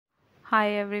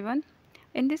Hi everyone.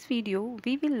 In this video,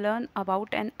 we will learn about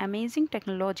an amazing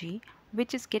technology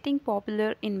which is getting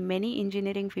popular in many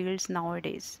engineering fields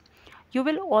nowadays. You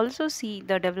will also see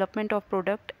the development of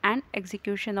product and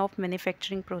execution of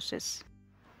manufacturing process.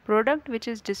 Product which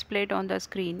is displayed on the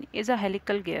screen is a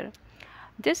helical gear.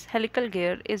 This helical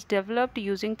gear is developed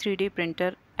using 3D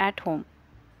printer at home.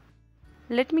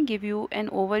 Let me give you an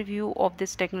overview of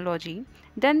this technology,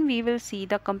 then we will see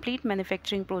the complete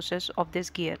manufacturing process of this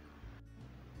gear.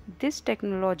 This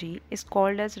technology is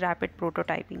called as rapid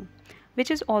prototyping,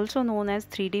 which is also known as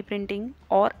 3D printing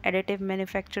or additive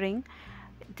manufacturing.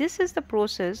 This is the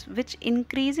process which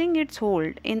increasing its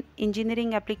hold in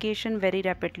engineering application very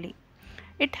rapidly.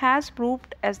 It has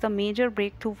proved as the major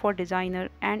breakthrough for designer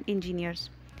and engineers.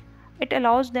 It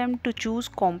allows them to choose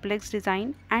complex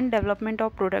design and development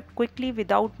of product quickly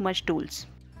without much tools.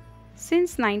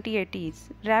 Since 1980s,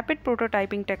 rapid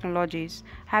prototyping technologies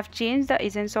have changed the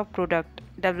essence of product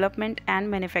development and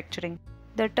manufacturing.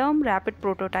 The term rapid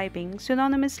prototyping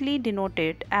synonymously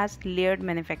denoted as layered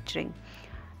manufacturing.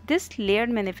 This layered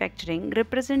manufacturing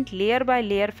represents layer by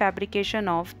layer fabrication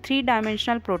of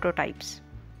three-dimensional prototypes.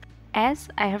 As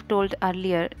I have told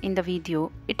earlier in the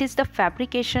video, it is the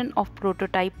fabrication of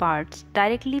prototype parts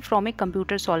directly from a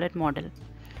computer solid model,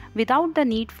 without the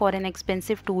need for an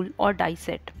expensive tool or die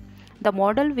set. The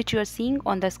model which you are seeing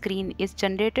on the screen is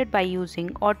generated by using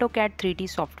AutoCAD 3D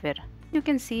software. You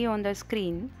can see on the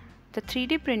screen, the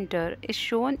 3D printer is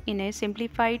shown in a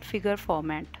simplified figure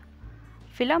format.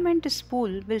 Filament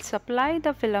spool will supply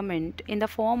the filament in the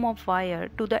form of wire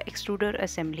to the extruder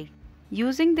assembly.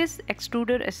 Using this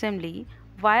extruder assembly,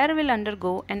 wire will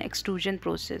undergo an extrusion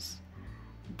process.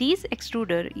 This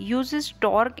extruder uses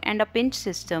torque and a pinch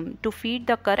system to feed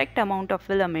the correct amount of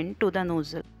filament to the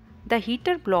nozzle. The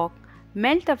heater block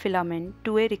melts the filament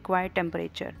to a required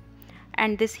temperature,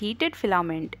 and this heated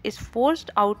filament is forced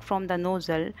out from the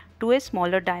nozzle to a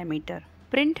smaller diameter.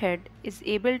 Printhead is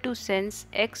able to sense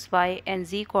X, Y and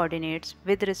Z coordinates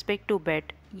with respect to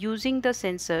bed using the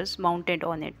sensors mounted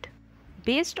on it.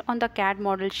 Based on the CAD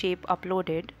model shape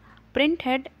uploaded,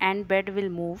 printhead and bed will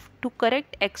move to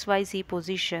correct XYZ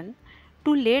position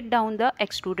to lay down the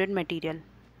extruded material.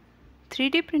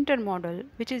 3D printer model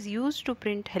which is used to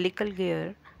print helical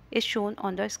gear is shown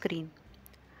on the screen.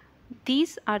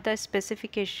 These are the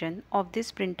specifications of this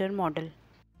printer model.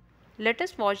 Let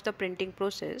us watch the printing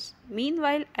process.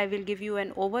 Meanwhile, I will give you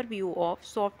an overview of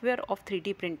software of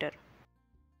 3D printer.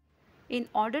 In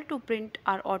order to print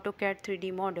our AutoCAD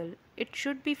 3D model, it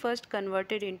should be first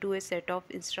converted into a set of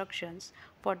instructions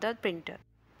for the printer.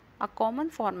 A common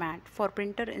format for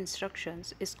printer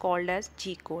instructions is called as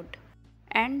G-code.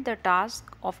 And the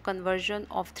task of conversion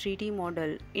of 3D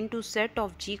model into set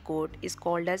of G-code is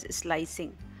called as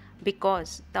slicing,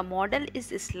 because the model is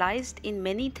sliced in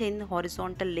many thin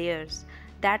horizontal layers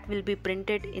that will be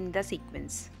printed in the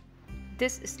sequence.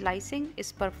 This slicing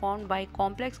is performed by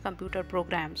complex computer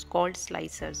programs called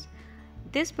slicers.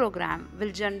 This program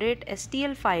will generate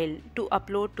STL file to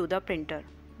upload to the printer.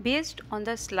 Based on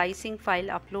the slicing file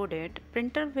uploaded,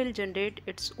 printer will generate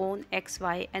its own X,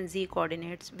 Y and Z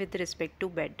coordinates with respect to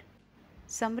bed.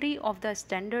 Summary of the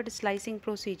standard slicing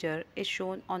procedure is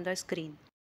shown on the screen.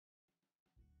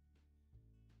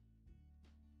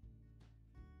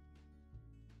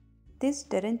 This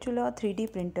tarantula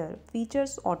 3D printer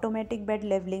features automatic bed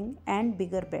leveling and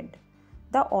bigger bed.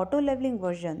 The auto leveling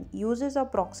version uses a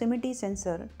proximity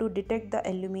sensor to detect the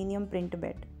aluminum print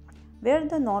bed, where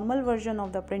the normal version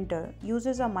of the printer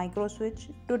uses a micro switch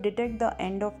to detect the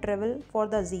end of travel for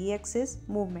the Z-axis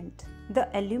movement. The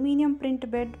aluminum print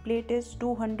bed plate is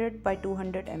 200 by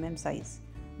 200 mm size.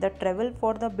 The travel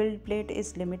for the build plate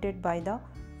is limited by the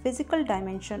physical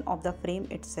dimension of the frame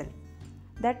itself,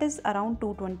 that is around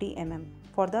 220 mm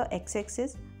for the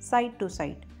x-axis side to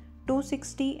side,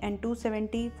 260 and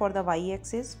 270 for the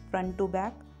y-axis front to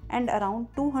back, and around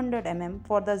 200 mm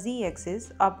for the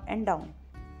z-axis up and down.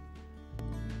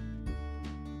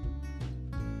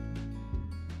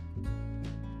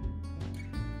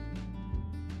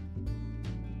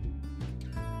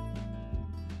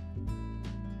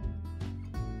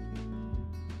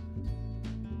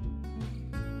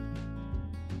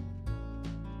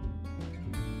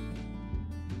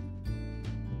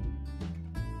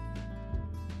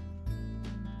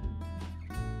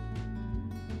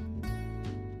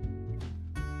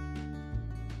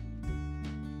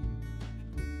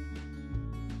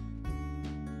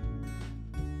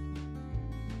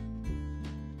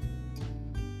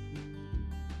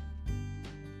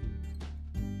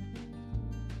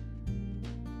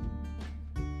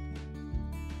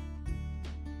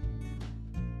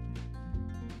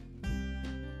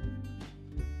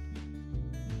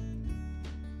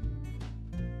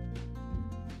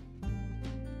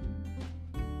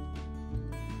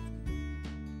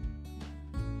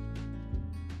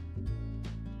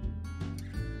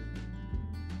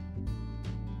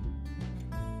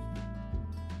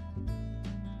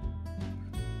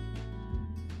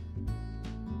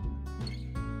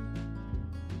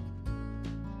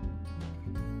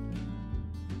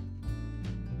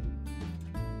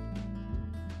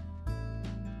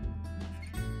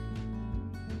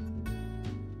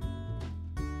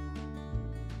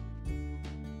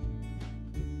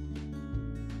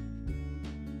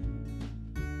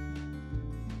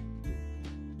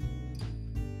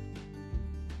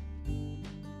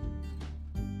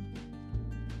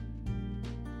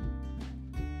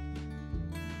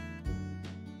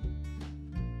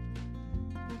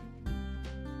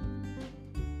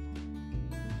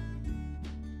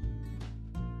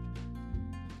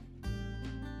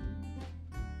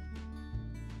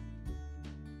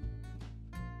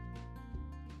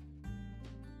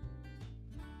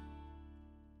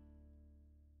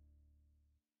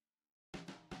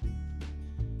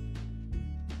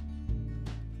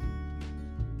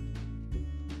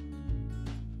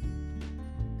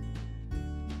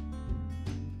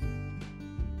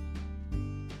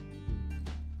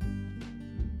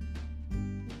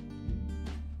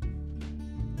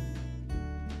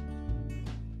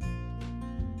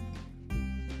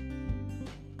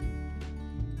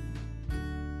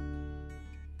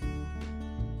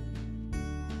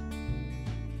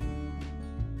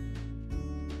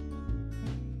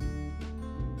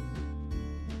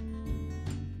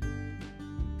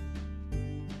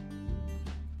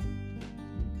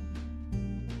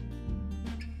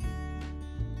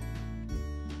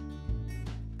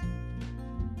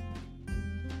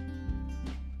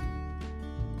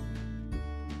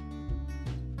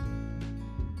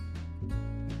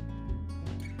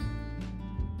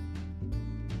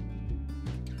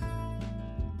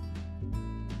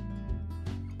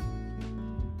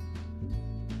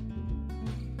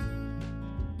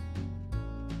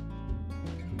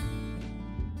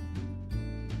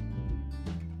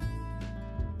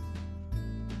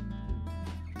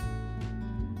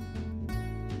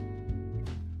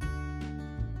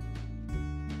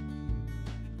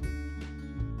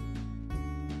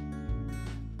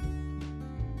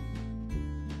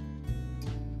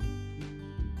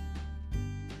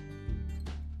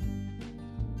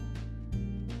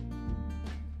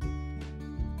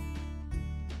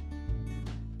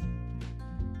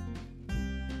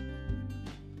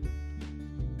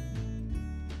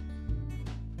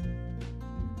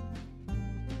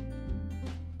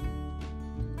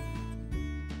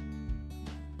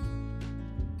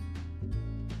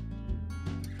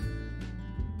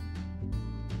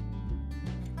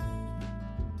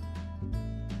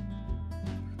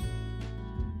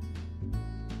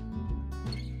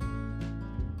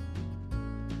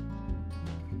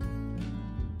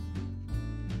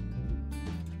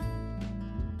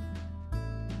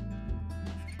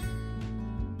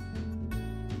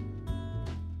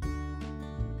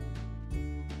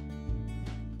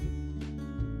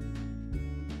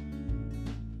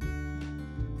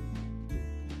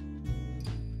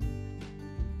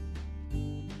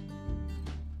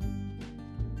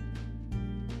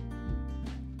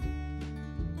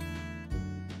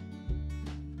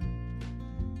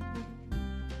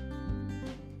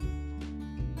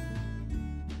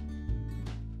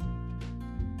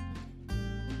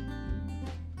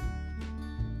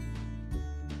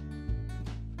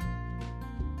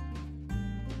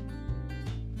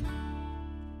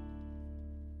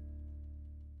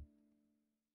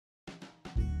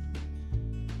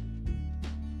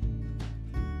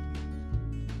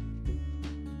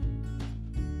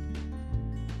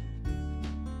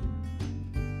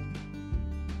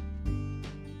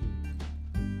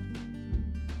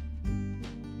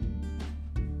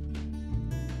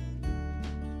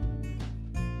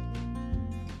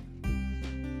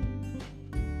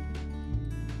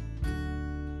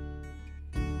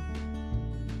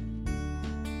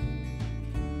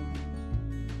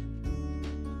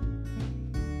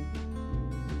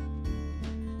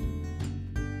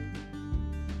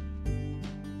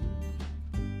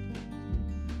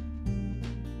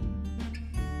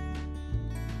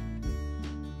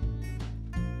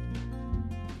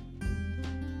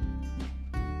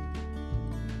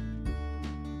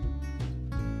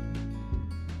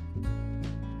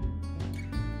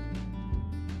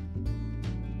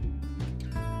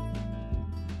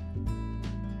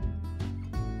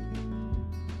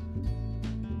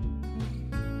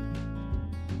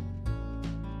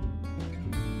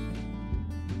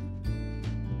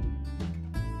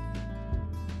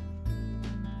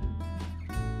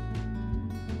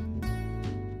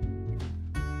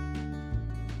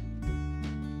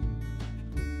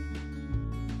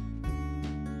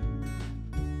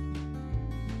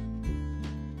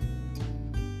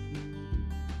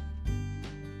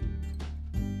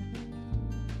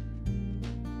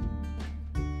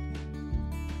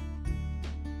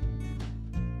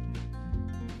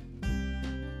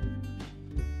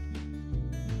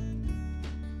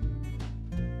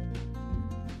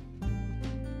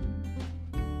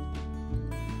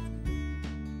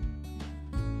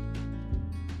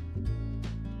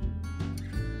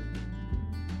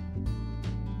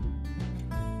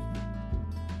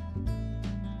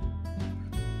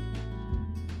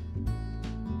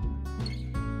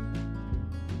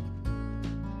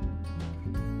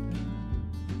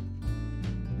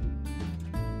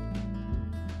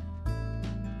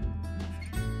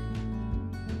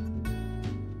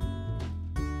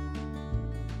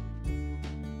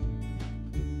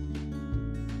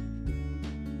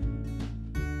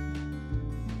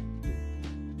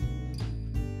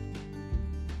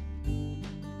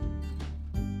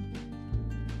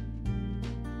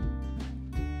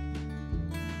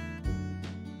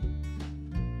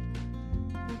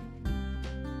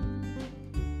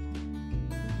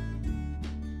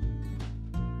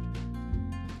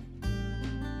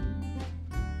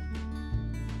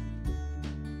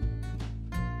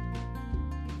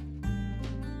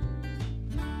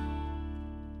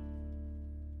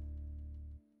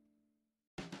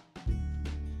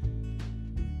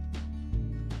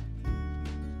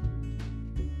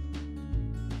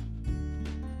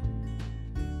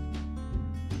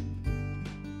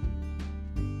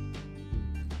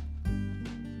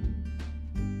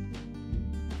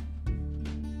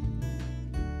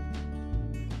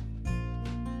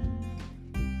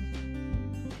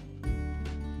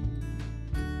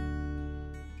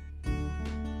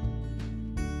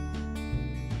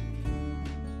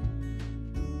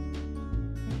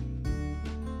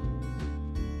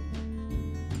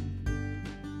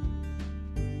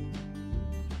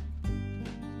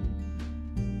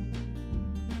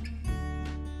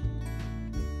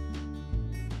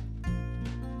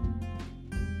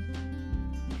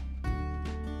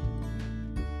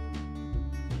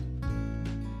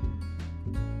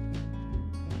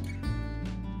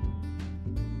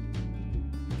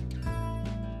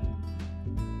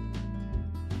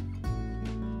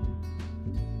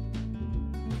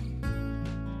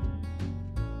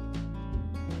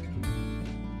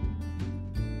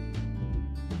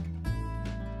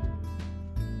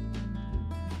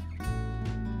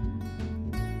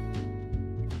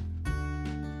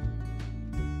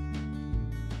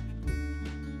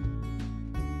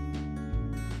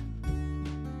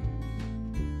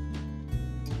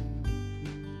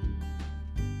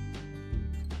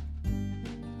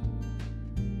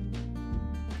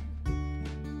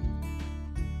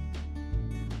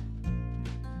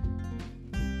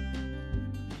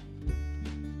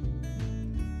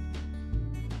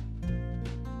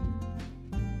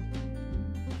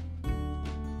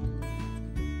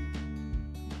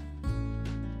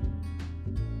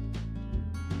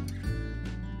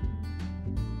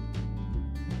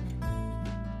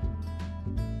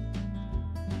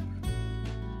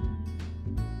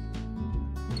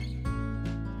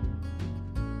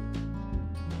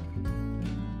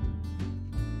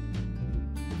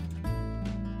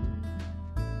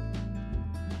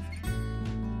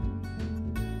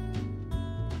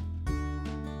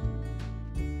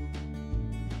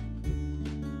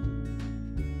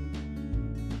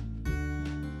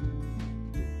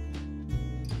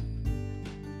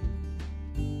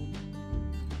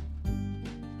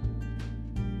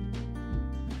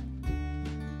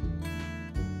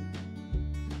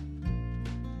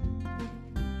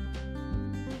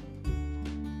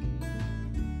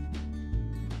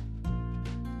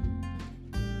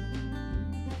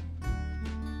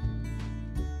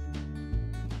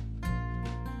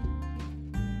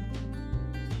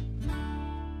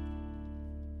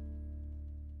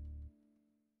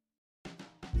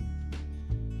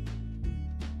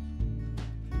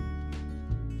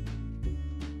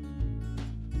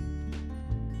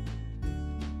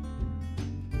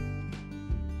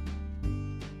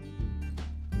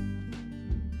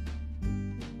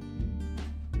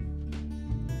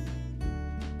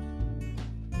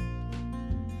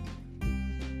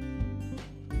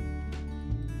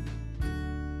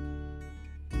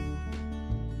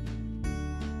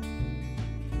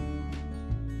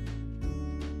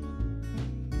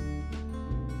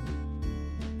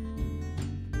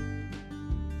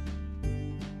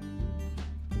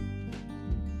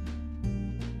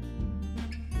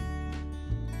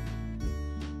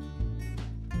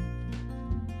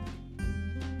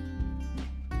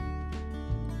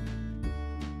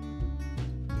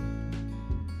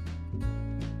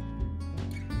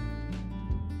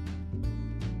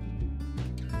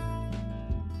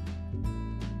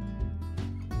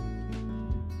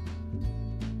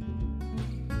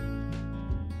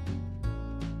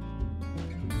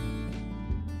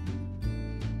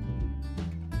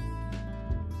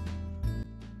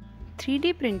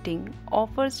 3D printing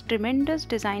offers tremendous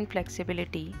design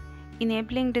flexibility,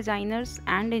 enabling designers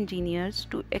and engineers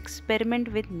to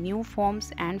experiment with new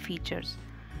forms and features,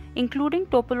 including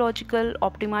topological,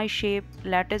 optimized shape,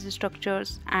 lattice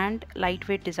structures, and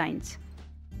lightweight designs.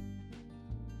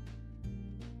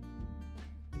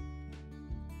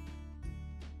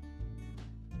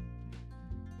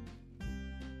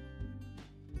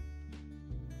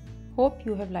 Hope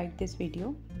you have liked this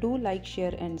video. Do like,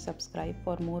 share, and subscribe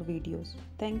for more videos.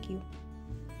 Thank you.